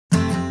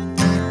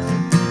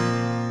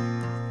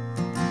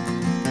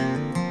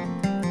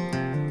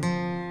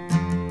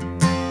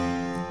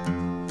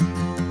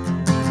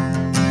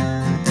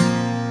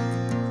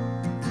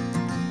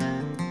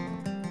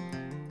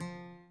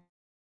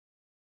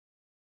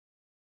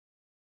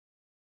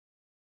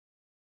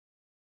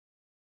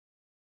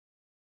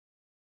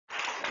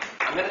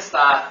I'm going to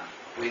start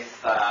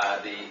with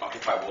the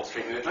Occupy Wall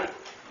Street movement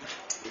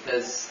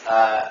because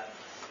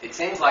it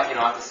seems like,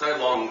 after so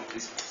long,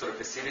 this sort of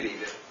passivity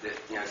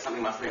that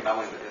something must have been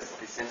bubbling, but there's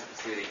this sense of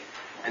passivity,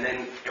 and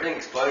then everything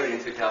exploded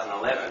in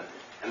 2011.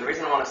 And the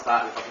reason I want to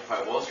start with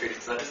Occupy Wall Street is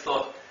because I just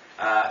thought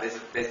there's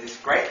this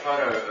great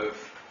photo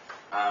of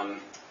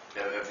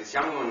this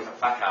young woman with a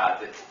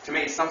placard that, to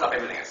me, sums up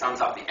everything. It sums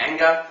up the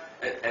anger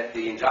at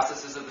the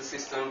injustices of the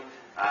system,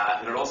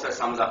 and it also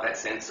sums up that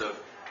sense of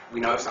we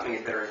know something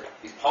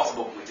is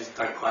possible, but we just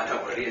don't quite know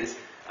what it is.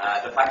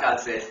 The placard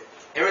says,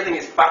 "Everything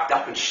is fucked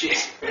up and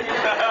shit." Yeah,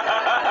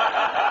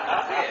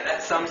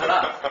 that sums it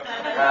up.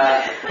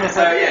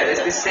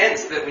 There's this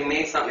sense that we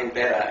need something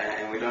better,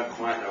 and we don't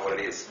quite know what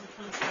it is.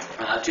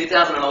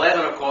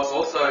 2011, of course,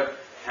 also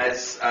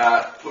has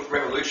put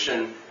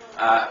revolution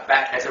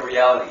back as a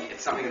reality.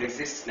 It's something that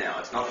exists now.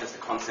 It's not just a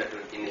concept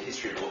in the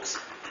history books.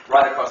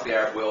 Right across the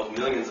Arab world,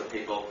 millions of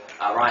people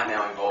are right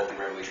now involved in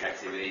revolutionary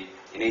activity.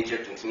 In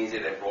Egypt and Tunisia,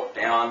 they've brought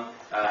down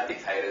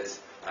dictators,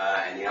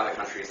 and in other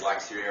countries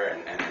like Syria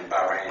and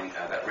Bahrain,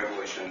 that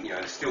revolution,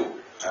 is still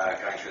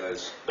going through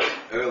those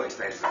early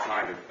stages of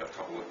trying to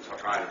topple a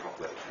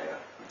dictator.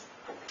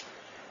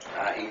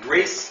 In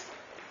Greece,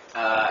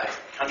 a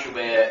country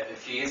where a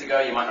few years ago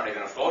you might not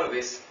even have thought of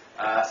this,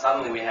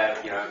 suddenly we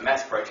have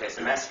mass protests,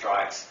 mass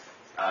strikes,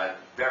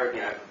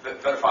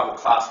 verifiable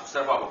class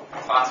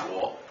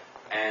war,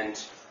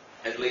 and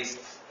at least,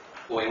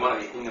 in one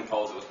of the opinion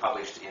polls that was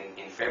published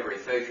in February,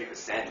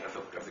 33%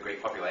 of the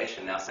Greek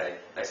population now say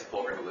they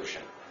support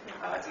revolution.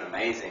 It's an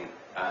amazing,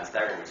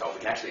 staggering result. We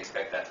can actually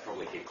expect that to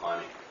probably keep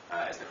climbing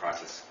as the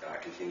crisis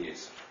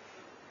continues.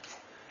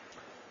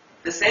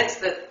 The sense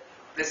that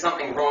there's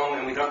something wrong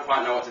and we don't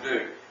quite know what to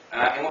do.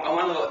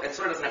 It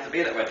sort of doesn't have to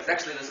be that way. It's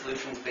actually the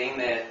solution's been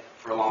there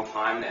for a long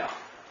time now.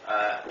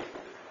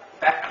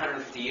 Back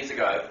 150 years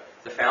ago,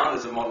 the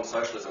founders of modern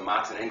socialism,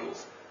 Marx and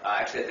Engels,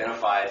 actually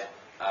identified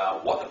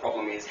what the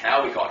problem is,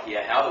 how we got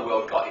here, how the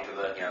world got into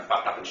the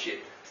fucked up and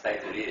shit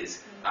state that it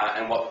is,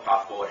 and what the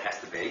path forward has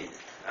to be.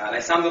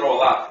 They summed it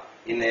all up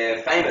in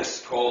their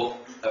famous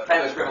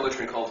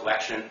revolutionary call to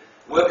action: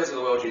 "Workers of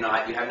the world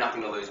unite, you have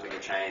nothing to lose but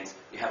your chains,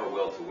 you have a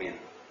world to win."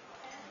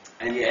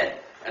 And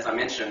yet, as I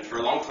mentioned, for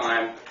a long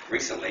time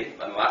recently, in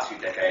the last few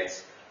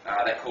decades,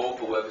 that call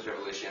for workers'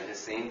 revolution has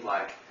seemed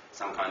like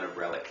some kind of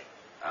relic,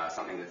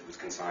 something that was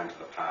consigned to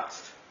the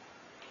past.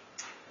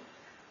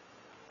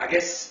 I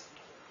guess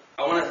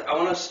I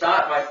want to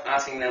start by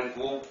asking them,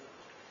 well,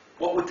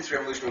 what would this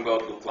revolutionary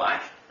world look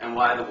like, and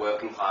why are the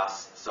working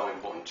class so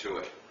important to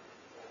it?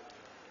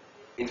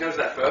 In terms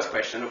of that first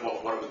question of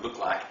what it would look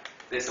like,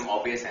 there's some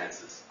obvious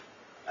answers.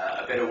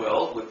 A better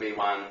world would be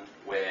one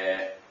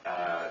where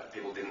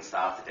people didn't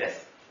starve to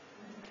death.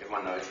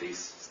 Everyone knows these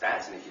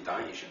stats, and if you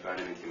don't, you should burn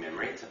them into your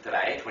memory. So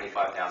today,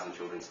 25,000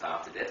 children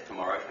starve to death.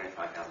 Tomorrow,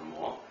 25,000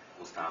 more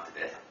will starve to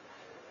death.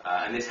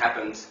 And this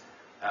happens,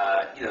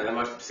 the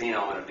most obscene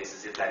element of this,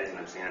 as if that isn't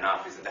obscene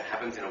enough, is that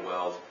happens in a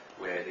world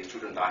where these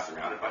children die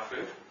surrounded by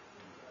food.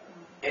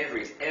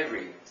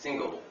 Every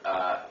single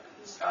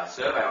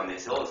survey on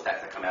this, all the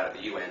stats that come out of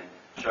the UN,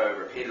 show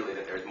repeatedly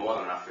that there is more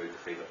than enough food to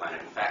feed the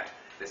planet. In fact,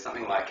 there's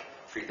something like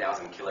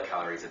 3,000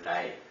 kilocalories a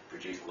day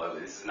produced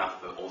globally. This is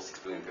enough for all 6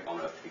 billion people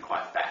on Earth to be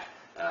quite fat.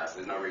 So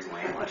there's no reason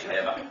why anyone should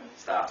ever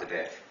starve to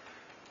death.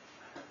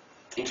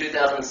 In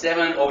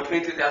 2007, or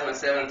between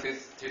 2007 and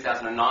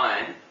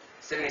 2009,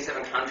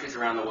 77 countries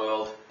around the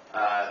world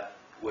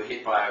were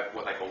hit by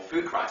what they call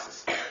food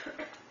crisis.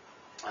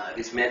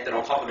 This meant that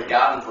on top of the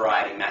garden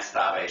variety mass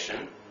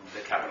starvation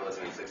that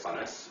capitalism inflicts on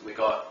us, we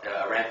got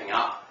a ramping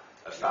up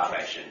of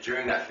starvation.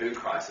 During that food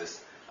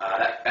crisis,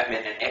 that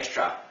meant an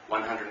extra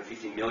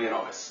 150 million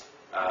of us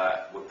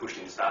were pushed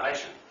into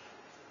starvation.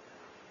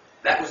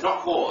 That was not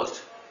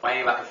caused by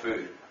any lack of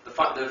food. The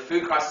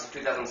food crisis of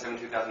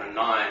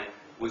 2007-2009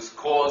 was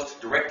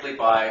caused directly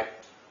by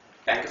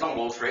bankers on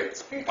Wall Street,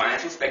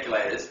 financial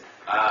speculators,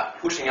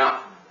 pushing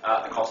up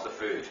the cost of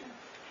food.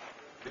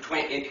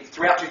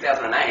 Throughout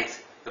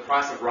 2008, the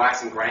price of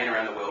rice and grain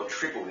around the world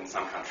tripled in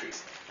some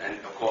countries. And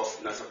of course,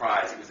 no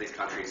surprise, it was these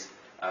countries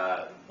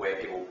where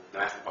people, the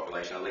mass of the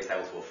population, are least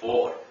able to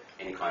afford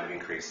any kind of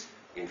increase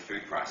in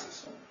food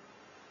prices.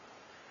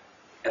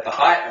 At the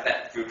height of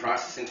that food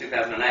crisis in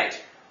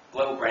 2008,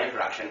 global grain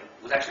production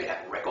was actually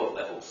at record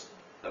levels,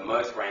 the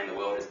most grain the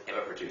world has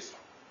ever produced.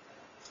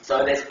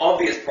 So there's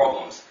obvious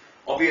problems,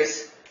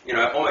 obvious,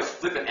 almost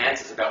flippant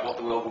answers about what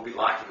the world would be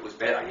like if it was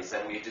better. You say,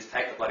 well, you just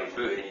take the bloody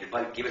food and you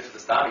bloody give it to the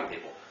starving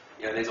people.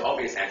 There's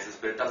obvious answers,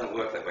 but it doesn't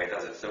work that way,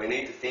 does it? So we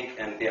need to think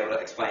and be able to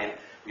explain,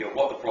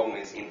 what the problem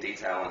is in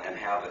detail and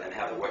how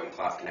the working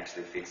class can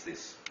actually fix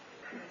this.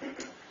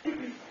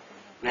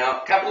 Now,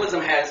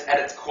 capitalism has at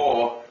its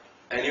core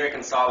an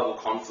irreconcilable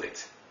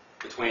conflict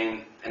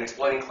between an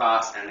exploiting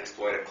class and an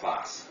exploited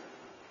class.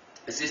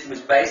 The system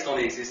is based on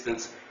the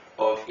existence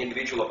of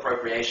individual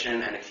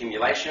appropriation and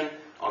accumulation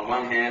on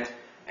one hand,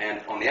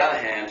 and on the other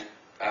hand,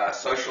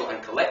 social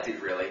and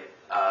collective, really,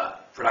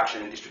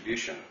 production and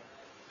distribution.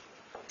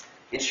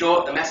 In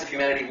short, the mass of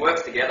humanity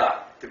works together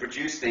to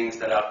produce things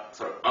that are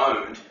sort of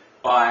owned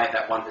by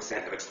that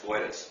 1% of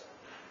exploiters.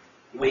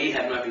 We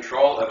have no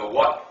control over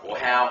what or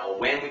how or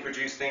when we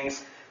produce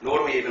things, nor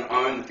do we even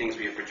own the things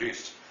we have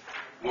produced.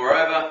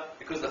 Moreover,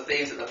 because the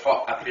thieves at the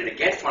top are pitted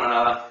against one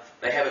another,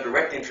 they have a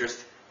direct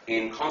interest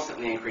in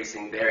constantly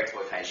increasing their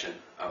exploitation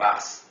of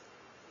us.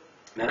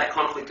 Now that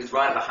conflict is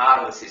right at the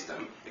heart of the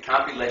system. It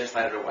can't be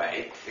legislated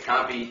away. It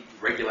can't be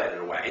regulated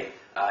away.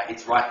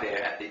 It's right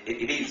there.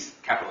 It is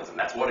capitalism.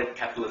 That's what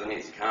capitalism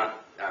is. You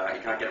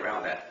can't get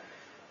around that.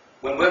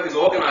 When workers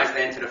organise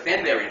then to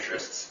defend their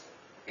interests,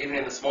 even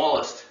in the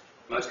smallest,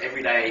 most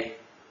everyday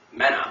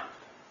manner,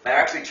 they're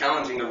actually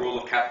challenging the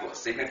rule of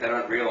capitalists, even if they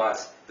don't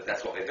realise that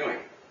that's what they're doing.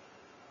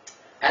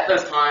 At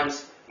those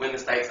times when the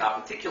stakes are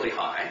particularly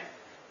high,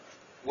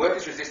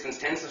 workers' resistance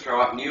tends to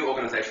throw up new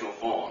organisational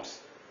forms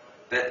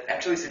that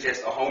actually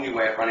suggest a whole new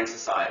way of running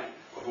society,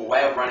 or a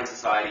way of running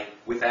society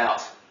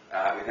without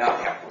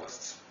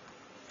capitalists.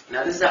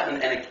 Now this has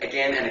happened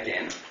again and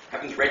again,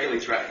 happens regularly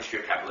throughout the history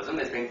of capitalism.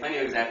 There's been plenty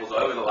of examples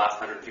over the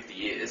last 150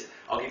 years.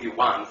 I'll give you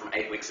one from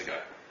 8 weeks ago.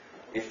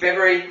 In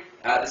February,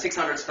 the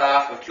 600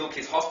 staff of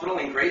Kilkis Hospital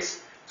in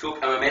Greece took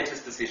a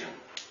momentous decision.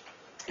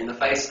 In the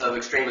face of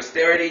extreme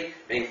austerity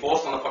being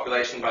forced on the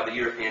population by the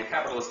European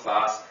capitalist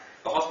class,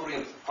 the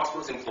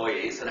hospital's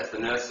employees, so that's the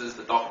nurses,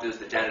 the doctors,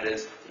 the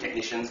janitors, the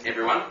technicians,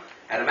 everyone,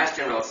 had a mass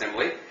general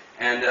assembly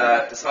and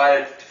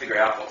decided to figure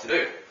out what to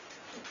do.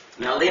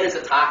 Now, Lena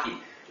Zataki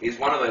is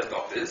one of those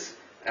doctors.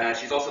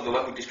 She's also the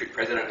local district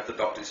president of the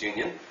Doctors'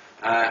 Union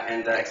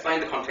and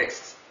explained the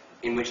context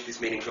in which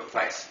this meeting took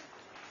place.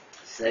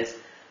 She says,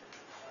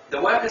 "The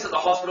workers at the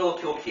hospital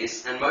of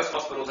Kilkis and most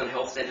hospitals and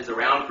health centres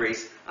around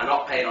Greece are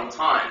not paid on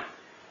time,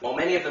 while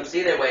many of them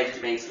see their wages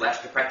being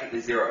slashed to practically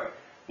zero.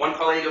 One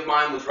colleague of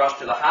mine was rushed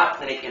to the heart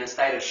clinic in a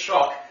state of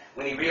shock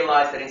when he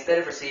realised that instead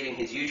of receiving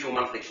his usual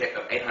monthly cheque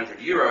of 800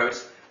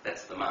 euros,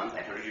 that's the month,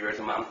 800 euros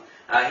a month,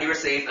 he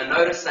received a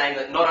notice saying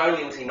that not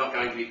only was he not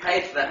going to be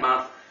paid for that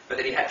month, but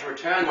that he had to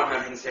return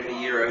 170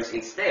 euros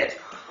instead.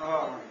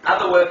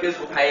 Other workers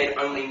were paid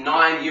only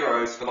 9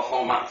 euros for the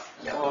whole month."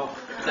 So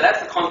that's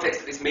the context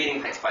that this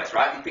meeting takes place,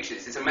 right? You picture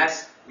this. It's a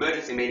mass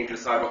emergency meeting to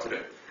decide what to do.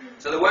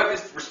 So the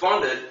workers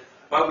responded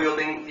by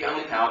wielding the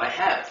only power they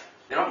have.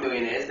 They're not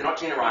millionaires. They're not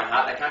Gina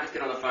Reinhardt. They can't just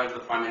get on the phone to the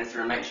Prime Minister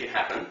and make shit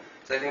happen.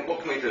 So they think, what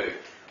can we do?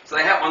 So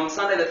they have, on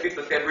Sunday the 5th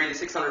of February, the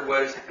 600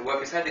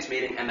 workers had this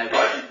meeting and they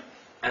voted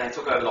and they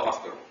took over the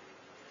hospital.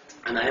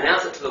 And they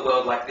announced it to the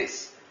world like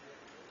this: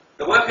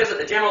 "The workers at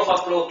the General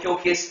Hospital of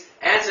Kilkis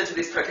answer to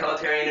this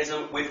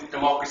totalitarianism with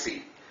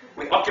democracy.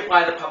 We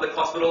occupy the public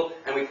hospital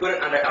and we put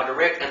it under our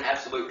direct and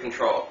absolute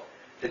control.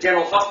 The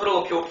General Hospital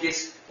of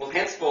Kilkis will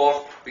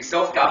henceforth be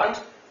self-governed,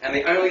 and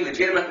the only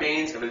legitimate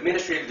means of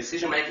administrative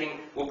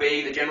decision-making will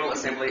be the General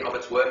Assembly of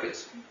its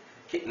workers."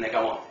 And they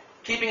go on.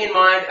 "Keeping in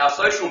mind our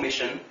social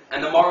mission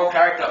and the moral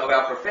character of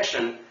our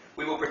profession,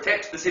 we will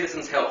protect the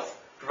citizens' health,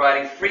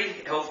 providing free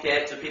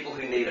healthcare to people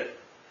who need it.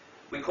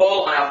 We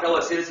call on our fellow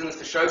citizens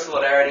to show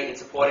solidarity in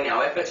supporting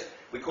our effort.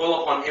 We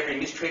call upon every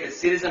mistreated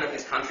citizen of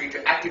this country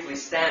to actively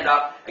stand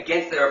up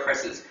against their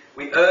oppressors.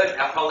 We urge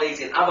our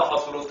colleagues in other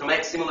hospitals to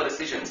make similar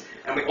decisions,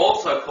 and we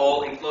also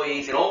call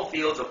employees in all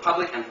fields of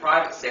public and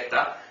private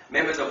sector,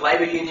 members of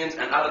labour unions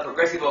and other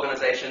progressive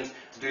organisations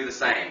to do the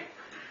same,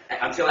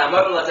 until our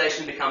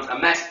mobilisation becomes a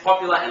mass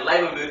popular and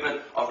labour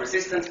movement of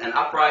resistance and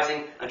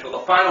uprising, until the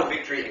final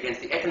victory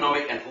against the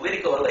economic and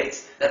political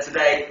elites that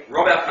today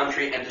rob our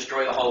country and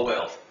destroy the whole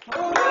world."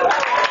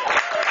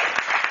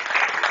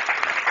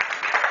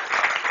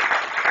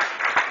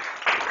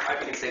 I hope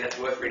you can see that's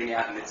worth reading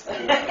out in its full.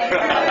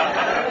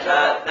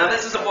 Now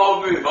this is a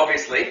bold move,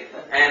 obviously,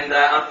 and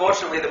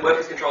unfortunately the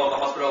workers' control of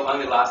the hospital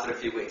only lasted a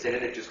few weeks. It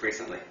ended just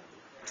recently.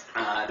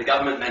 The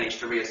government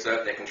managed to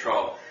reassert their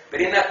control.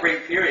 But in that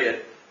brief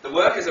period, the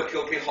workers of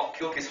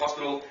Kilkis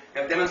Hospital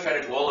have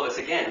demonstrated to all of us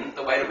again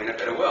the way to win a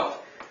better world.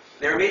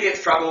 Their immediate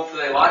struggle for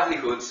their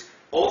livelihoods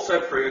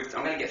also proved,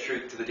 I'm going to get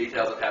through to the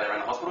details of how they run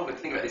the hospital, but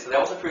think about this, so they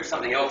also proved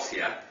something else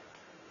here.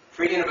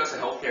 Free universal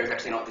healthcare is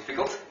actually not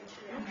difficult.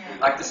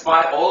 Like,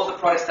 despite all of the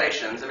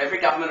protestations of every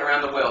government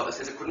around the world that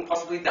says it couldn't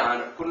possibly be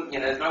done, it couldn't,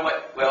 there's no way,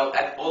 well,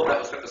 all of that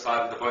was swept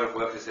aside with the vote of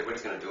workers who said, we're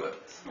just going to do it.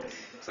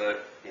 So,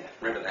 yeah,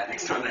 remember that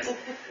next time.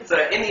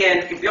 So, in the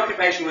end, if the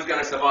occupation was going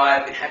to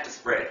survive, it had to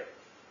spread.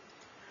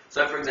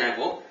 So, for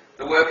example,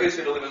 the workers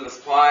who deliver the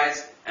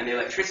supplies and the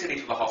electricity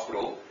to the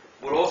hospital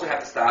would also have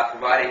to start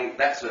providing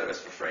that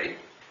service for free,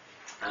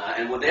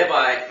 and would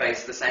thereby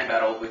face the same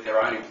battle with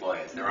their own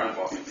employers, their own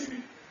bosses.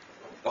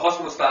 The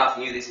hospital staff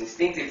knew this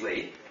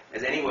instinctively,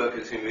 as any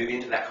workers who move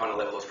into that kind of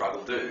level of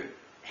struggle do.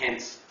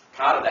 Hence,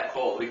 part of that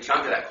call, a big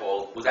chunk of that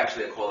call, was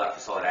actually a call out for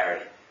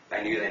solidarity.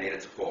 They knew they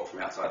needed support from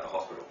outside the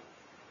hospital.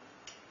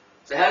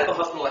 So how did the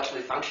hospital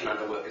actually function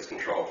under workers'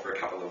 control for a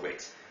couple of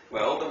weeks?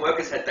 Well, the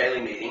workers had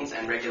daily meetings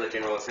and regular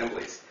general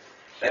assemblies.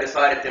 They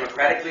decided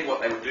democratically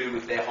what they would do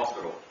with their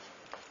hospital.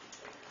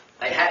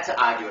 They had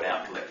to argue it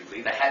out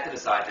collectively. They had to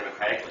decide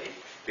democratically,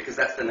 because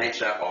that's the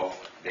nature of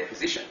their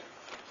position.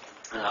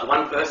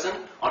 One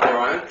person on her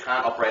own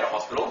can't operate a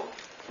hospital.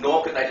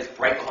 nor could they just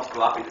break the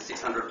hospital up into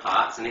 600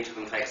 parts and each of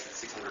them takes the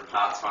 600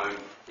 parts home,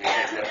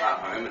 takes their part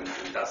home and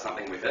does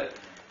something with it.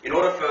 In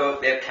order for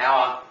their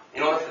power,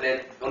 in order for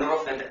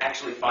them to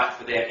actually fight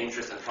for their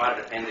interests and try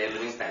to defend their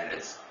living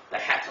standards, they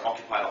had to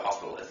occupy the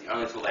hospital as the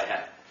only tool they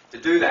had. To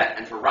do that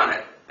and to run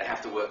it, they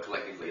have to work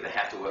collectively, they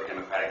have to work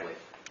democratically.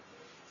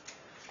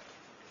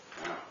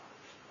 10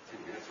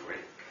 minutes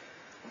already.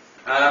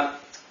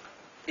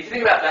 If you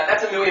think about that,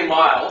 that's a million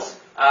miles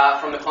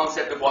from the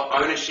concept of what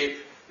ownership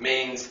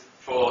means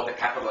for the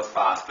capitalist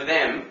class. For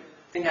them,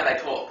 think how they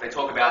talk. They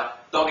talk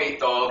about dog eat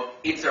dog,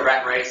 it's a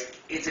rat race,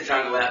 it's a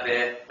jungle out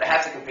there, they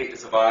have to compete to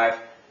survive.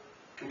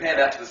 Compare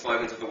that to the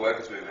slogans of the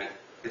workers' movement.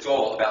 It's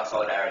all about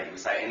solidarity. We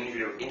say an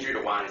injury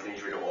to one is an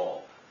injury to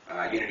all.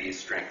 Unity is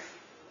strength.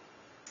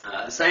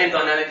 The same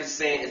dynamic is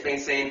being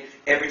seen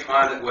every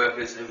time that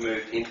workers have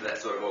moved into that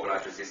sort of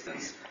organised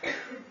resistance.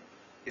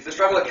 If the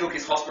struggle at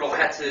Kilkey's Hospital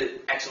had to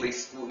actually,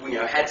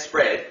 had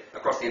spread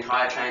across the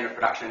entire chain of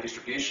production and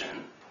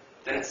distribution,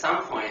 then at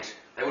some point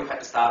they would have had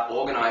to start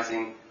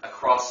organising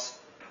across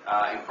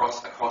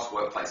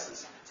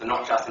workplaces. So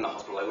not just in the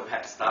hospital, they would have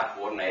had to start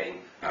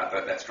coordinating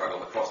that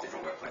struggle across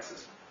different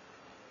workplaces.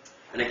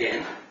 And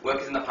again,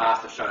 workers in the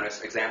past have shown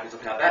us examples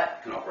of how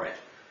that can operate.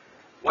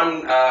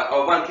 One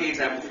key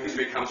example from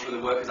history comes from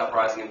the workers'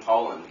 uprising in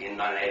Poland in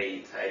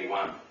 1980 to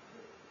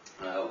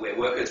 81, where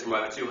workers from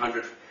over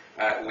 200,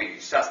 we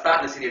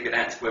start in the city of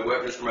Gdansk, where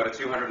workers from over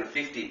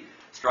 250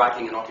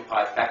 striking and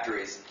occupied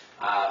factories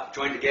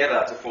joined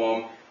together to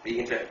form the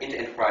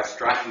Inter-Enterprise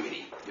Strike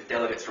Committee, with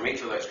delegates from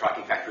each of those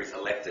striking factories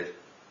elected.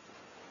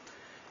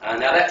 Now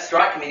that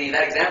strike committee,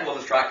 that example of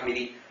the strike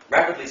committee,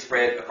 rapidly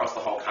spread across the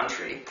whole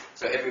country.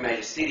 So every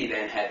major city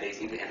then had these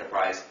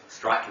inter-enterprise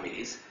strike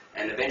committees,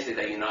 and eventually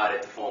they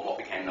united to form what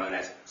became known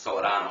as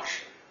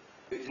Solidarność.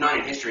 It's known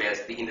in history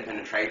as the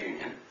Independent Trade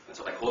Union. That's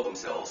what they called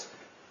themselves.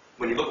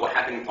 When you look at what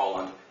happened in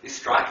Poland, this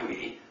strike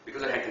committee,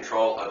 because it had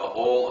control over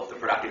all of the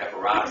productive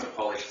apparatus of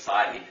Polish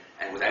society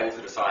and was able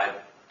to decide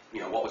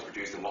what was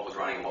produced and what was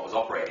running and what was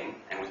operating,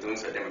 and was doing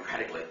so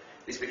democratically,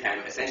 this became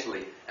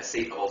essentially a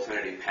seat of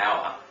alternative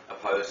power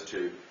opposed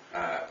to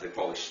the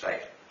Polish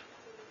state.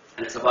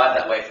 And it survived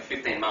that way for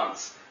 15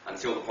 months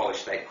until the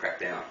Polish state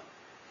cracked down.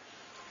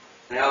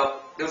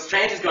 Now, there was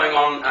changes going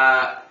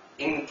on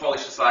in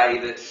Polish society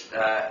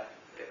that,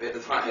 at the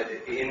time,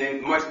 in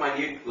the most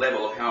minute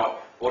level of how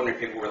ordinary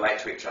people relate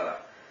to each other.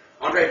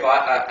 Andrzej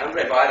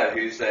Wajda,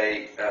 who's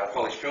a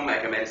Polish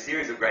filmmaker, made a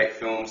series of great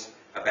films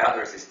about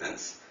the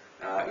resistance,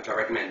 which I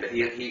recommend. But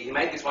he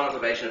made this one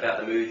observation about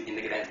the mood in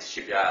the Gdansk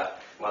shipyard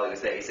while he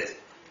was there. He says,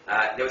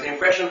 there was an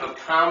impression of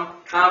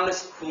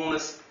calmness,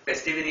 coolness,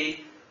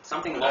 festivity,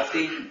 something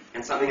lofty,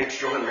 and something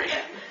extraordinary.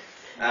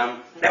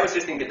 That was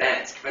just in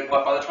Gdansk, but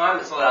by the time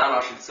that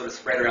Solidarność had sort of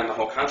spread around the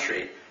whole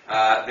country,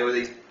 there were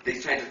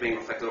these changes being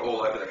reflected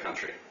all over the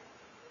country.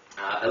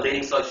 A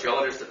leading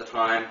sociologist at the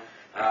time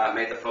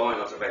made the following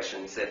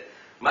observation. He said,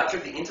 much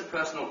of the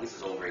interpersonal, this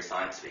is all very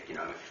scientific,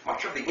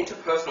 much of the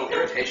interpersonal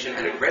irritation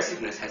and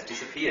aggressiveness has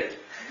disappeared.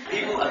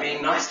 People are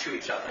being nice to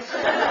each other.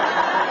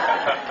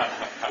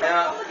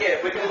 Now,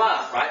 yeah, we can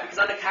laugh, right? Because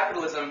under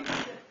capitalism,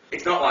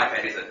 it's not like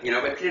that, is it?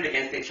 We're pitted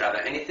against each other.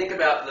 And you think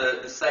about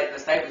the state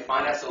we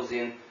find ourselves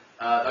in,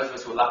 those of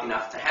us who are lucky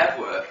enough to have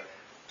work,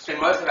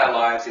 spend most of our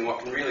lives in what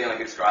can really only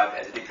be described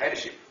as a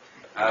dictatorship.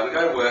 We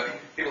go to work,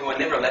 people who are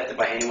never elected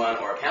by anyone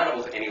or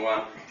accountable to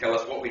anyone tell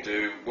us what we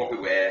do, what we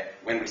wear,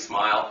 when we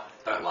smile.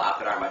 Don't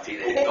laugh at RMIT,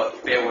 they've got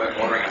Fair Work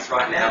ordering us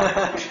right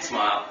now, we should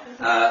smile.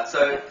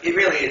 So it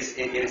really is,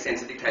 in a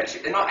sense, a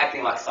dictatorship. They're not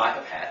acting like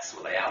psychopaths,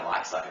 well they are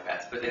like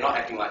psychopaths, but they're not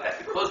acting like that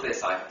because they're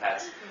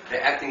psychopaths.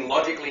 They're acting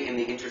logically in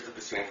the interest of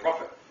pursuing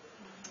profit.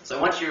 So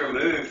once you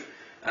remove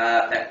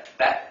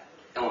that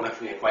element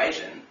from the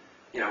equation,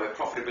 where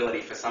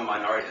profitability for some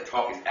minority at the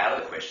top is out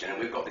of the question and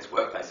we've got this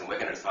workplace and we're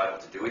going to decide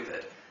what to do with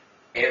it,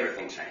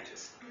 everything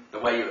changes. The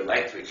way you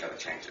relate to each other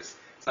changes.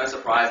 It's no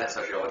surprise that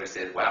sociologists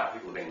said, wow,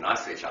 people are being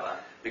nice to each other,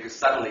 because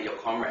suddenly you're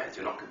comrades,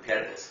 you're not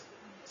competitors.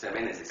 So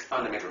there's this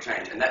fundamental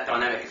change, and that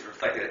dynamic is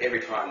reflected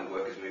every time the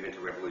workers move into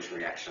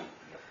revolutionary action.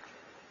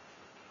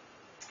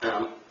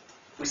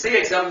 We see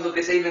examples of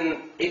this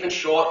even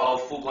short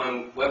of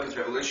full-blown workers'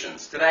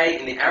 revolutions. Today,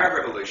 in the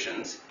Arab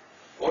revolutions,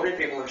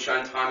 ordinary people have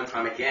shown time and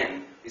time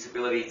again this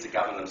ability to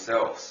govern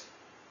themselves.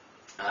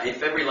 In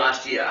February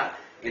last year,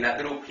 in that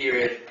little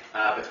period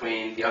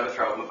between the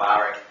overthrow of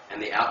Mubarak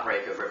and the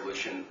outbreak of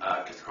revolution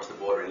just across the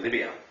border in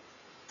Libya,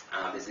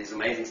 there's these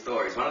amazing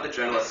stories. One of the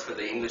journalists for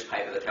the English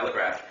paper, The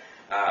Telegraph,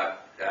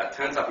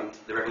 turns up in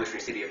the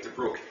revolutionary city of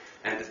Tobruk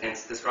and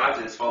describes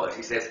it as follows.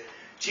 He says,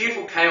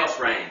 cheerful chaos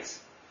reigns.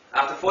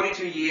 After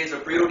 42 years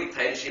of brutal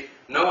dictatorship,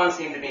 no one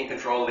seemed to be in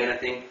control of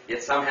anything,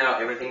 yet somehow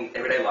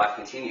everyday life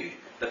continued.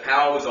 The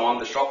power was on,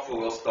 the shops were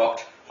well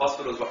stocked,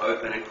 hospitals were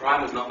open, and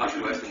crime was not much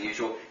worse than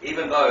usual,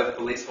 even though the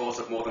police force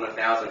of more than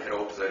 1,000 had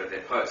all deserted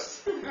their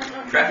posts.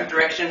 Traffic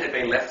direction had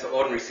been left to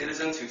ordinary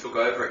citizens who took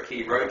over at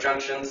key road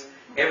junctions.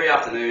 Every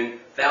afternoon,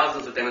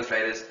 thousands of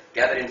demonstrators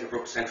gathered into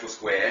Brook Central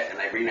Square, and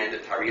they renamed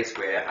it Tahrir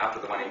Square after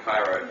the one in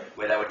Cairo,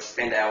 where they would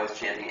spend hours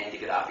chanting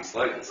anti-Gaddafi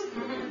slogans.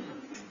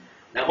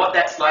 Now, what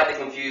that slightly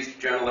confused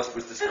journalist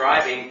was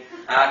describing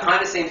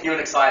kind of seems new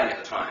and exciting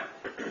at the time.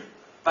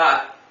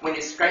 But when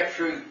you scrape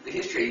through the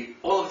history,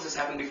 all of this has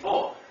happened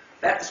before.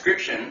 That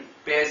description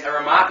bears a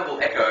remarkable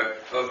echo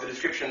of the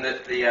description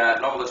that the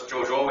novelist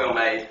George Orwell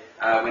made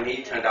when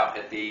he turned up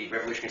at the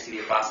revolutionary city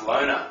of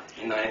Barcelona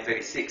in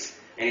 1936.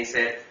 And he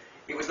said,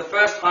 "It was the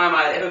first time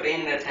I had ever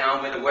been in a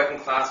town where the working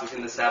class was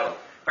in the saddle.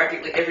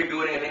 Practically every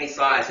building of any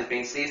size had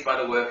been seized by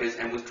the workers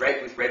and was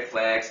draped with red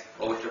flags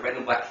or with the red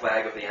and black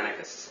flag of the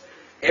anarchists.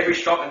 Every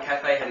shop and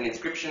cafe had an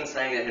inscription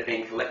saying that it had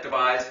been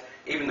collectivised.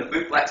 Even the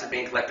bootblacks had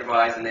been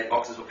collectivised and their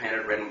boxes were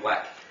painted red and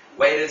black.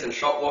 Waiters and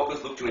shop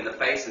walkers looked you in the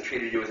face and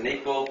treated you as an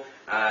equal.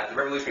 The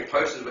revolutionary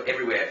posters were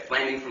everywhere,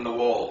 flaming from the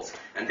walls.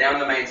 And down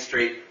the main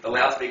street, the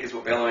loudspeakers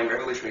were bellowing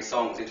revolutionary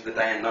songs into the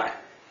day and night."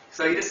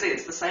 So you just see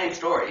it's the same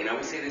story. You know,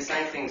 we see the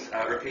same things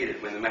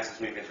repeated when the masses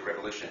moved into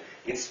revolution.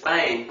 In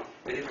Spain,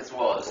 the difference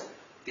was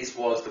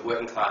the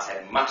working class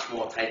had much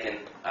more taken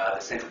the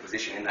central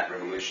position in that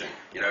revolution.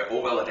 You know,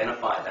 Orwell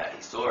identified that.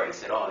 He saw it. He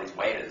said, "Oh, these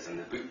waiters and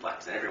the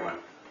bootblacks and everyone."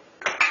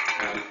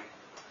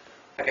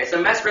 Okay, so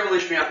mass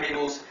revolutionary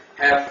upheavals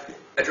have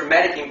a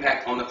dramatic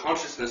impact on the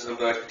consciousness of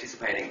those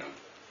participating in them.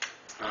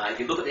 If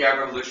you look at the Arab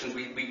revolutions,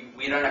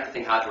 we don't have to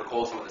think hard to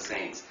recall some of the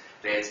scenes.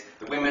 There's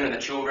the women and the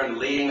children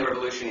leading the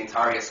revolution in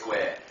Tahrir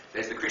Square.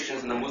 There's the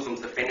Christians and the Muslims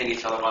defending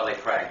each other while they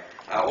pray.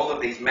 All of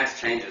these mass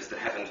changes that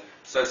happened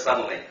so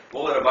suddenly,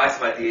 all the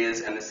divisive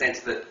ideas and the sense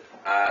that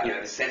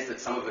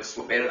some of us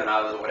were better than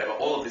others or whatever,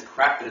 all of this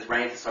crap that has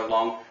reigned for so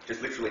long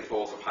just literally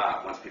falls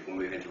apart once people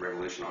move into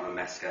revolution on a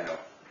mass scale.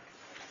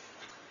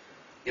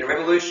 In a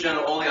revolution,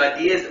 all the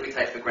ideas that we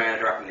take for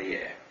granted are up in the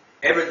air.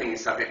 Everything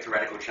is subject to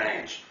radical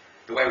change.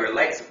 The way we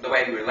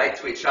relate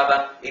to each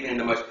other, even in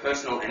the most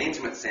personal and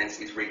intimate sense,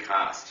 is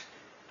recast.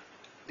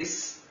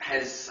 This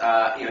has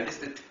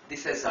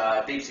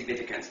deep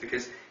significance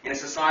because in a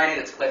society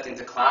that's cleft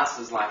into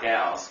classes like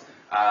ours,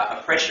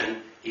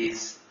 oppression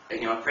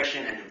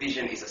and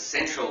division is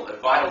a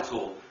vital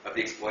tool of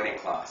the exploiting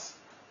class.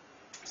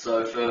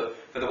 So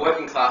for the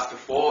working class to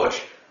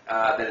forge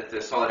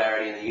the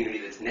solidarity and the unity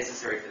that's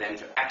necessary for them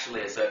to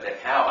actually assert their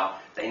power,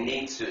 they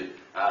need to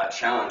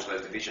challenge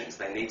those divisions.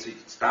 They need to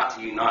start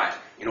to unite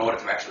in order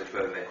to actually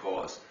further their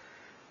cause.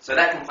 So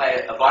that can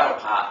play a vital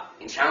part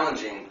in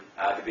challenging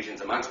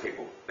divisions amongst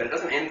people. But it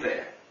doesn't end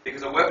there,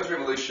 because a workers'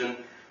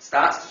 revolution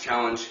starts to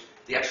challenge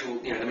the actual,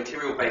 the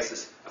material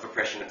basis of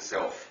oppression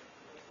itself.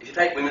 If you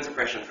take women's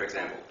oppression, for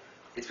example,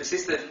 it's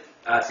persisted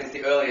since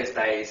the earliest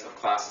days of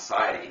class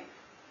society,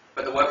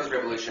 but the workers'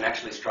 revolution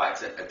actually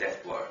strikes a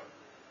death blow.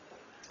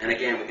 And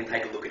again, we can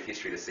take a look at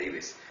history to see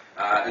this.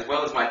 As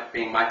well as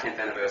being my 10th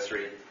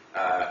anniversary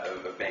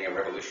of being a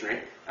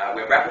revolutionary,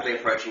 we're rapidly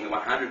approaching the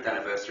 100th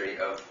anniversary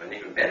of an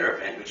even better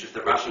event, which is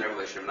the Russian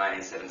Revolution of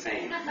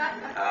 1917.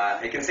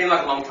 It can seem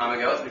like a long time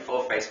ago, it's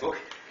before Facebook,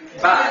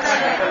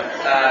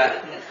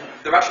 but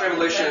the Russian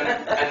Revolution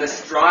and the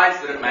strides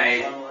that it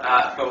made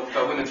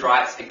for women's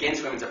rights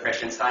against women's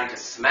oppression, starting to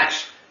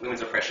smash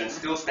women's oppression,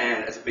 still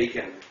stand as a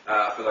beacon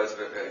for those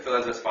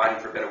of us fighting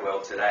for a better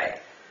world today.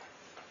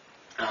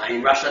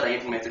 In Russia, they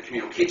implemented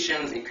communal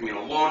kitchens and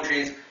communal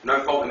laundries,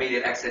 no-fault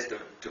immediate access to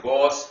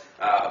divorce,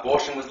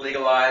 abortion was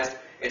legalised,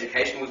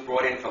 education was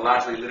brought in for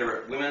largely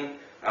literate women,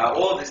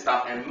 all of this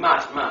stuff and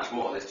much, much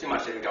more. There's too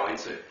much to even go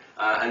into.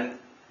 And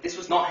this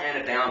was not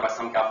handed down by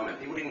some government.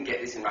 People didn't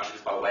get this in Russia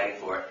just by waiting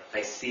for it.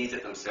 They seized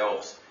it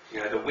themselves.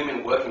 The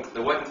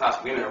working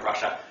class women of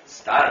Russia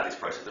started this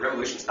process. The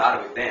revolution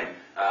started with them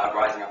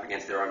rising up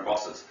against their own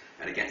bosses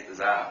and against the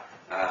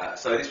Tsar.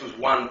 So this was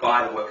won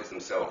by the workers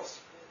themselves.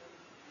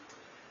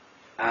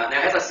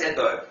 Now, as I said,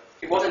 though,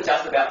 it wasn't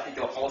just about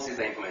particular policies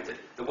they implemented.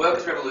 The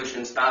workers'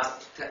 revolution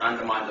starts to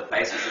undermine the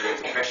basis of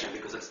its oppression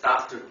because it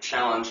starts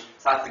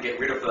to get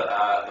rid of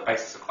the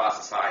basis of class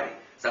society.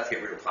 It starts to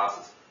get rid of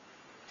classes.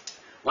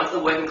 Once the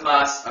working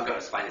class, I've got to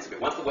explain this a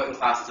bit, once the working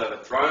class has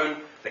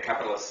overthrown the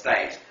capitalist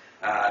state,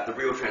 the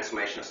real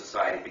transformation of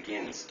society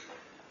begins.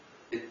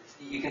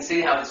 You can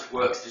see how this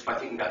works just by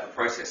thinking about the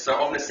process. So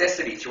of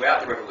necessity,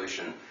 throughout the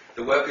revolution,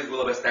 the workers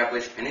will have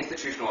established an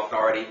institutional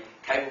authority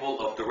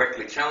capable of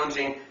directly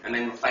challenging and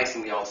then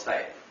replacing the old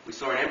state. We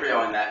saw an embryo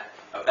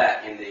of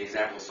that in the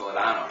example of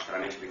Solidarność that I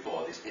mentioned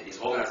before, this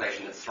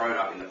organisation that's thrown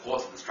up in the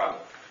course of the struggle.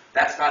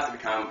 That starts to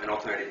become an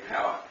alternative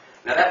power.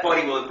 Now that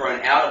body will have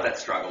grown out of that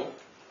struggle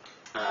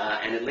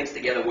and it links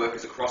together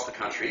workers across the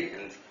country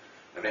and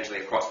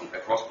eventually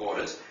across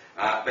borders.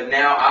 But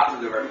now,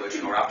 after the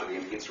revolution or after the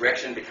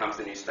insurrection, becomes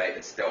the new state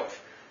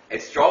itself.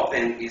 Its job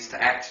then is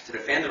to act to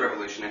defend the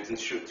revolution and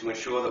to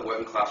ensure that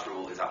working class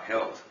rule is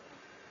upheld.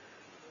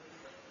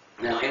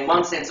 Now, in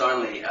one sense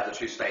only are the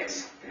two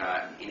states in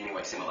any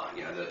way similar.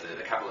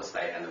 The capitalist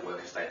state and the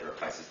worker state that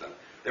replaces them.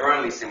 They're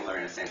only similar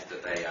in a sense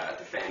that they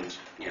defend,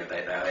 they are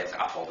there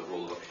to uphold the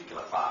rule of a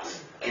particular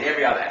class. In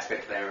every other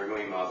aspect, they are a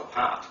million miles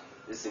apart.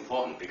 This is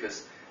important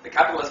because the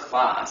capitalist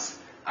class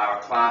are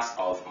a class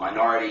of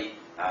minority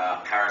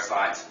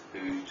parasites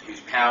whose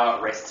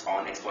power rests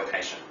on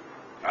exploitation.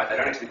 Right? They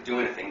don't actually do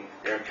anything.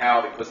 They're in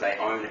power because they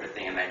own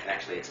everything and they can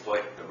actually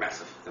exploit the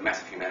mass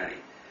of humanity.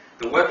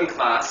 The working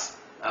class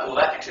well,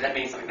 that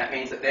means something. That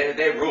means that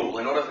their rule,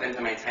 in order for them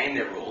to maintain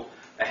their rule,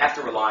 they have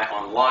to rely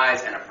on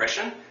lies and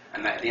oppression,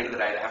 and that at the end of the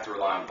day, they have to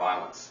rely on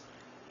violence.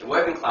 The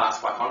working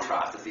class, by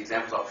contrast, as the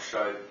examples I've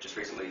showed just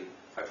recently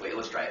hopefully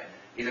illustrate,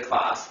 is a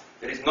class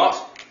that is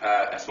not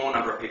a small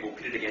number of people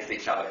pitted against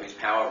each other whose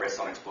power rests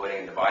on exploiting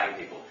and dividing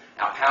people.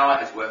 Our power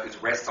as workers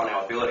rests on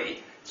our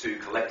ability to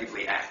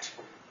collectively act.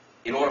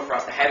 In order for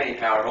us to have any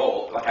power at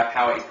all, like our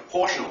power is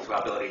proportional to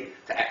our ability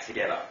to act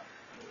together.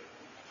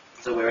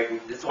 So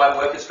that's why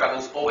workers'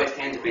 struggles always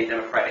tend to be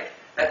democratic.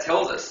 That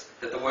tells us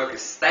that the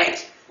workers'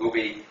 state will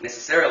be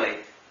necessarily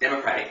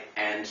democratic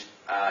and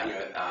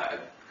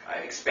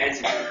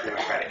expansively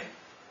democratic.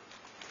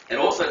 It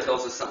also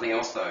tells us something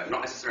else, though,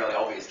 not necessarily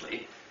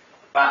obviously,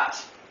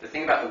 but the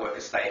thing about the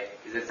workers' state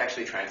is that it's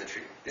actually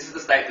transitory. This is the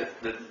state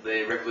that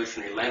the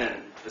revolutionary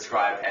Lenin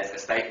described as a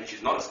state which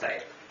is not a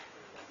state.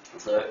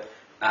 So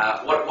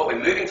what we're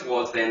moving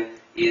towards then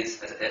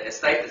is a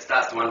state that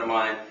starts to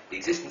undermine the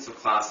existence of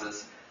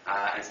classes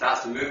and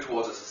starts to move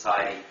towards a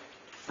society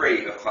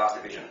free of class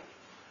division.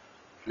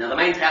 Now the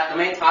main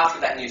task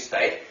of that new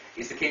state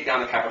is to keep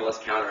down the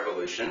capitalist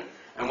counter-revolution,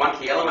 and one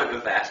key element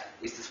of that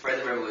is to spread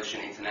the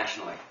revolution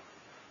internationally.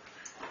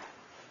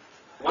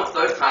 Once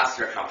those tasks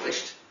are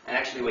accomplished, and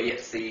actually we're yet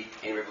to see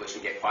any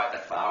revolution get quite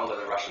that far, although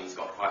the Russians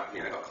got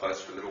close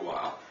for a little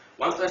while.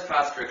 Once those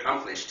tasks are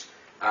accomplished,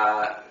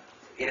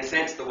 in a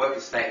sense, the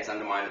workers' state has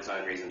undermined its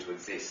own reason to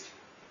exist,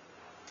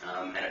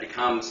 and it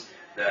becomes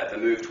the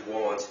move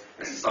towards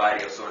a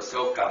society of sort of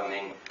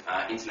self-governing,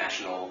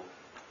 international,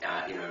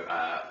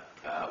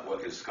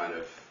 workers' kind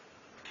of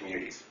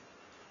communities.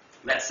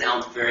 That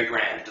sounds very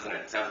grand, doesn't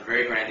it? It sounds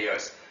very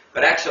grandiose.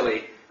 But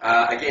actually,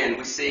 again,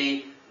 we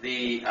see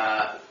the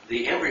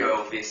embryo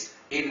of this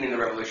even in the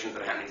revolutions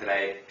that are happening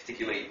today,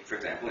 particularly, for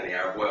example, in the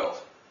Arab world.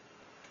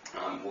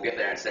 We'll get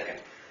there in a second.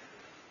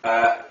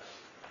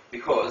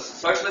 Because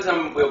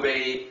socialism will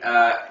be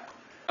a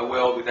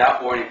world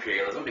without war and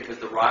imperialism, because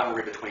the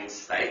rivalry between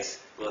states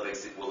will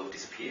have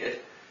disappeared.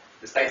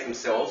 The states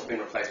themselves have been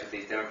replaced with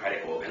these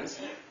democratic organs.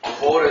 The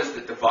borders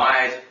that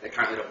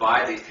currently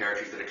divide these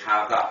territories that are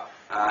carved up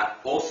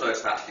also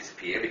start to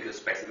disappear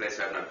because basically they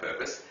serve no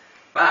purpose.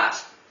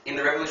 But in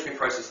the revolutionary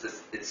process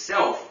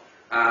itself,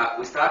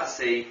 we start to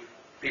see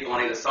people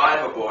on either side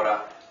of a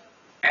border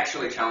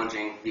actually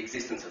challenging the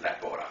existence of that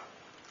border.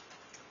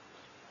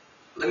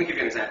 Let me give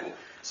you an example.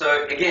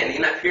 So again,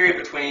 in that period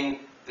between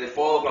the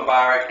fall of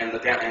Mubarak and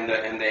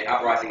the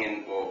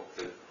uprising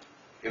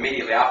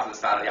immediately after the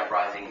start of the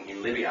uprising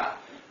in Libya,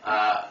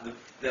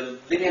 the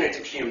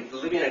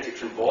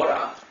Libyan-Egyptian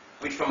border,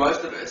 which for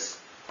most of us,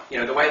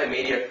 the way the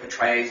media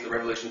portrays the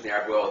revolutions in the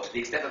Arab world, to the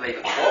extent that they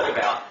even talk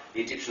about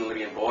the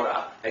Egyptian-Libyan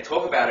border, they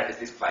talk about it as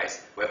this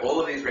place where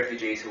all of these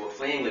refugees who were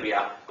fleeing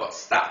Libya got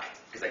stuck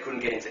because they couldn't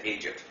get into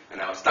Egypt.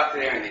 And they were stuck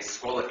there in these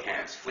squalid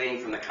camps, fleeing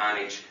from the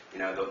carnage,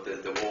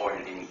 the war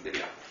in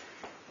Libya.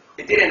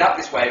 It did end up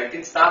this way, but it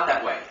didn't start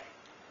that way.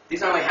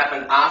 This only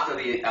happened after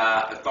the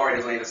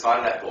authorities on either side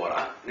of that border.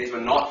 And these were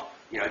not,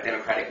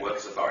 democratic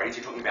workers' authorities.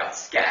 You're talking about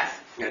SCAF,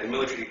 the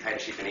military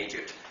dictatorship in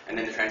Egypt, and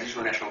then the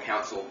Transitional National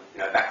Council,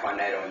 backed by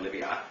NATO in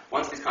Libya.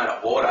 Once this kind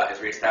of order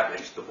is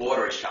re-established, the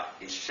border is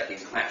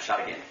clamped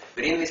shut again.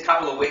 But in this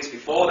couple of weeks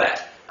before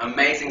that,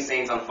 amazing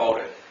scenes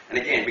unfolded. And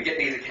again, we get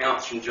these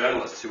accounts from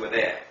journalists who were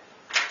there.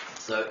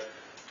 So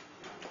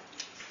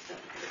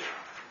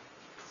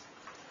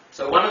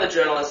one of the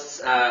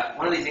journalists,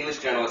 one of these English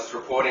journalists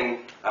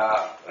reporting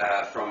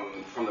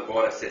from the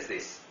border says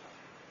this.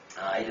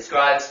 He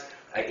describes,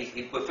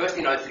 first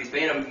he notes that he's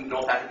been a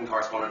North African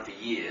correspondent for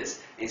years,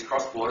 and he's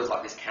crossed borders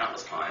like this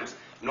countless times.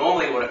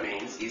 Normally what it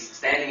means is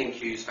standing in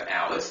queues for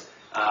hours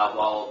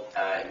while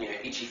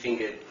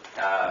itchy-fingered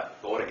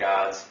border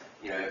guards,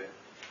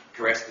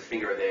 caress the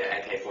finger of their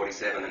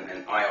AK-47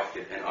 and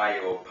eye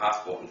your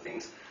passport and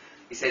things.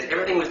 He says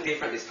everything was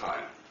different this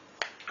time.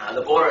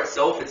 The border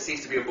itself had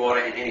ceased to be a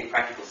border in any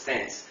practical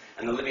sense,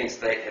 and the Libyan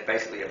state had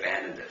basically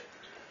abandoned it.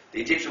 The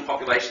Egyptian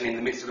population, in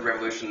the midst of the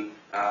revolution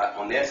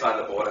on their side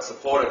of the border,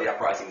 supported the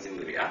uprisings in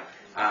Libya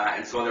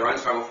and saw their own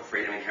struggle for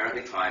freedom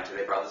inherently tied to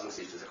their brothers and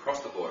sisters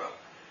across the border.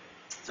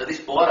 So this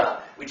border,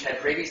 which had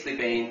previously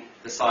been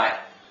the site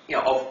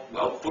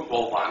of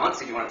football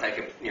violence, if you want to take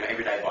a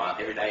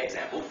everyday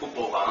example,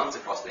 football violence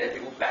across there,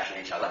 people bashing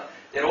each other.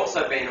 There had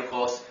also been, of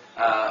course,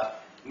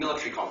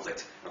 military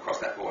conflict across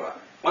that border.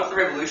 Once the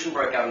revolution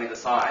broke out on either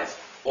sides,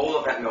 all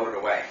of that melted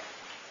away.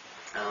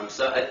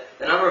 So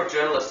the number of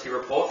journalists who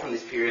report from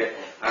this period,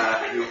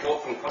 who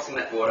report from crossing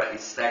that border,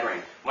 is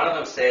staggering. One of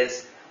them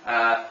says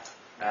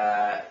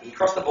he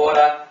crossed the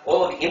border,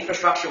 all of the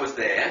infrastructure was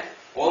there,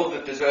 all of the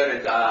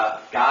deserted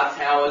guard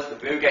towers, the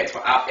boom gates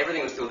were up,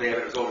 everything was still there,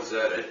 but it was all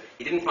deserted.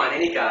 He didn't find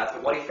any guards,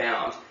 but what he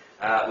found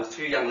was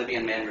two young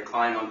Libyan men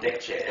reclining on deck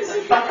chairs.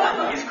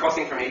 He's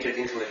crossing from Egypt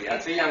into Libya.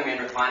 Two young men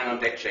reclining on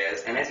deck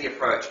chairs, and as he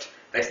approached,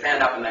 they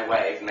stand up and they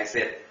wave, and they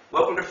said,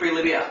 "Welcome to free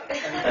Libya."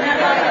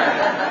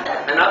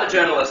 Another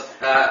journalist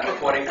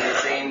reporting from the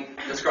scene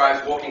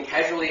describes walking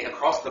casually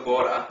across the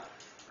border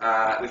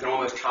with an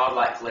almost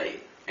childlike glee.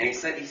 And he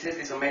says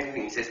this amazing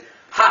thing. He says,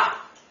 "Ha!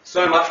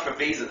 So much for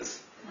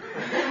visas."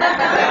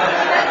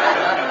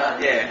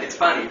 Yeah, it's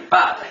funny,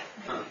 but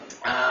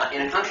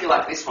in a country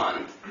like this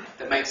one,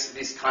 that makes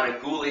this kind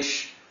of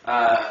ghoulish,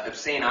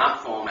 obscene art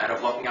form out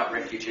of locking up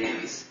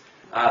refugees,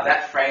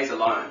 that phrase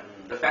alone,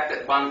 the fact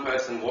that one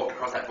person walked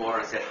across that border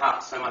and said, "Ha,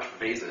 so much for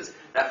visas,"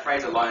 that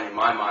phrase alone, in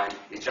my mind,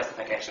 is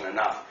justification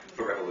enough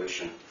for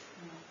revolution.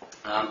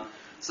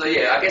 So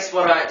yeah, I guess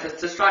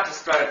to try to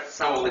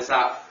sum all this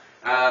up,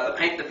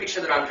 the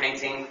picture that I'm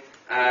painting,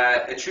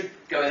 it should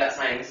go without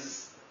saying, this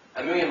is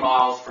a million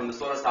miles from the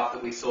sort of stuff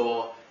that we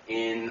saw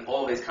in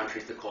all of these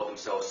countries that call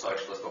themselves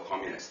socialist or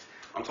communist.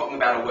 I'm talking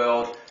about a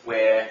world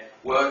where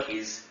work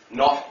is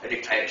not a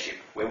dictatorship,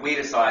 where we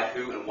decide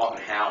who and what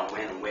and how and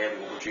when and where we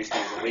will produce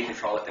things, and we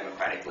control it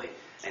democratically.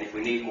 And if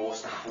we need more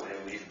staff or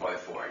whatever, we just vote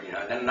for it. You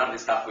know, then none of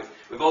this stuff.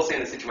 We've all seen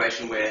the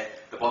situation where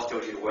the boss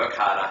tells you to work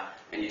harder,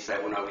 and you say,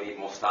 "Well, no, we need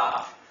more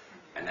staff,"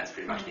 and that's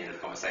pretty much the end of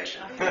the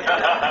conversation.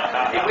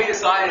 If we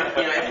decide,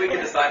 if we can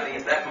decide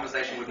things, that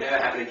conversation would never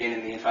happen again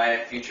in the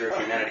entire future of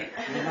humanity.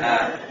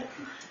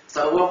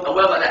 So a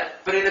world like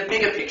that, but in a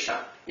bigger picture,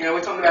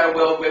 we're talking about a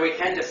world where we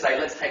can just say,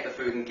 let's take the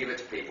food and give it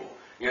to people.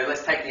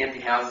 Let's take the empty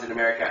houses in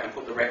America and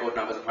put the record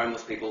numbers of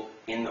homeless people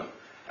in them.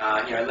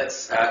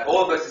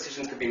 All of those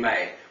decisions could be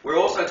made. We're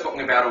also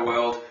talking about a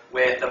world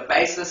where the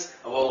basis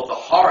of all of the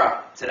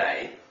horror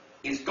today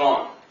is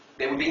gone.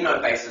 There would be no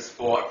basis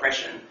for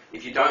oppression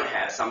if you don't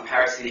have some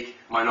parasitic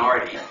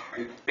minority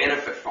who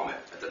benefit from it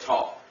at the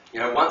top.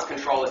 Once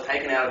control is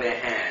taken out of their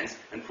hands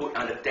and put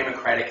under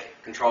democratic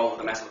control of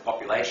the mass of the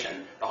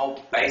population, the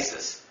whole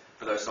basis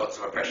for those sorts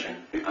of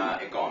oppression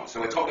are gone. So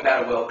we're talking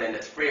about a world then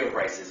that's free of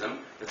racism,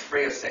 that's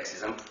free of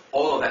sexism.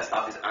 All of that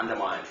stuff is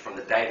undermined from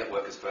the day that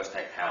workers first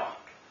take power.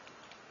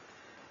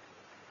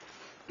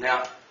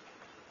 Now,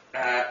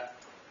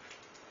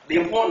 the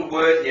important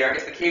word here, I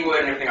guess the key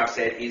word in everything I've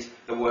said, is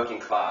the working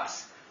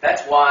class.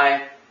 That's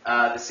why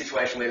the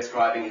situation we're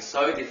describing is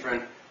so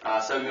different,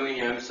 so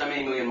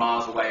many million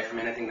miles away from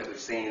anything that we've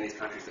seen in these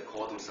countries that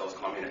call themselves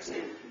communist.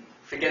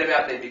 Forget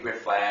about their big red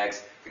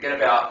flags. Forget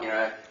about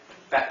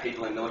fat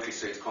people in military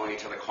suits calling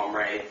each other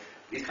comrade.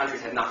 These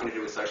countries had nothing to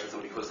do with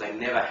socialism because they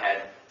never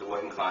had the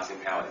working class in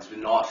power. These were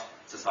not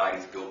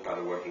societies built by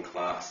the working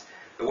class.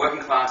 The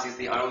working class is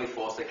the only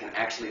force that can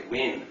actually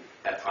win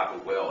that type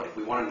of world. If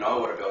we want to know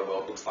what a better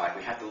world looks like,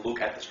 we have to look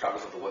at the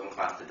struggles of the working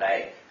class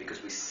today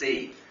because we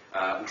see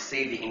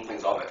the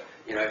inklings of it.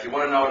 If you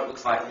want to know what it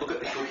looks like, look at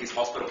the Cookies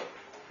Hospital.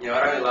 It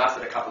only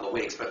lasted a couple of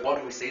weeks, but what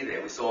did we see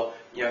there? We saw,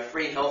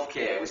 free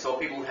healthcare. We saw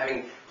people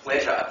having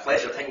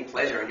taking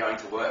pleasure in going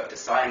to work,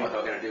 deciding what they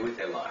were going to do with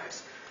their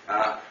lives.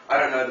 I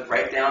don't know the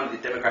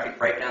demographic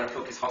breakdown of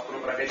Cookies Hospital,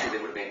 but I bet you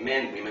there would have been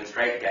men, women,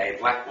 straight, gay,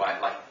 black, white.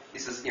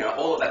 This is,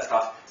 all of that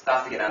stuff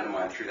starts to get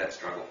undermined through that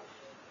struggle.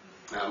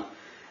 Now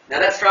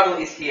that struggle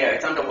is here,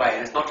 it's underway,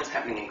 and it's not just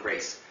happening in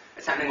Greece.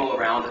 It's happening all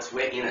around us.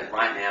 We're in it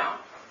right now.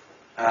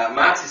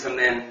 Marxism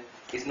then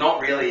is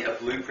not really a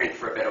blueprint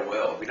for a better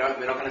world. We're not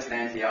going to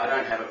stand here. I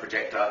don't have a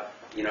projector,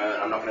 and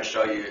I'm not going to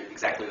show you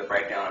exactly the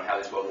breakdown of how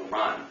this world will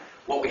run.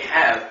 What we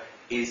have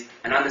is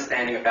an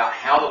understanding about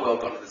how the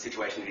world got to the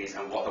situation it is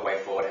and what the way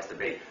forward has to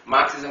be.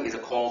 Marxism is a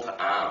call to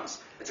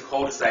arms. It's a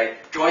call to say,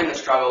 join the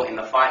struggle in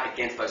the fight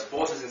against those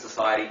forces in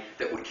society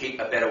that would keep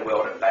a better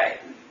world at bay.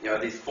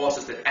 These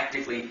forces that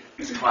actively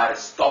try to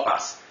stop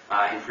us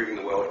improving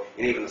the world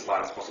in even the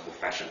slightest possible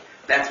fashion.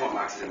 That's what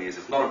Marxism is.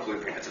 It's not a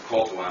blueprint, it's a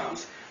call to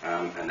arms,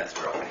 and that's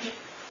where I'll finish.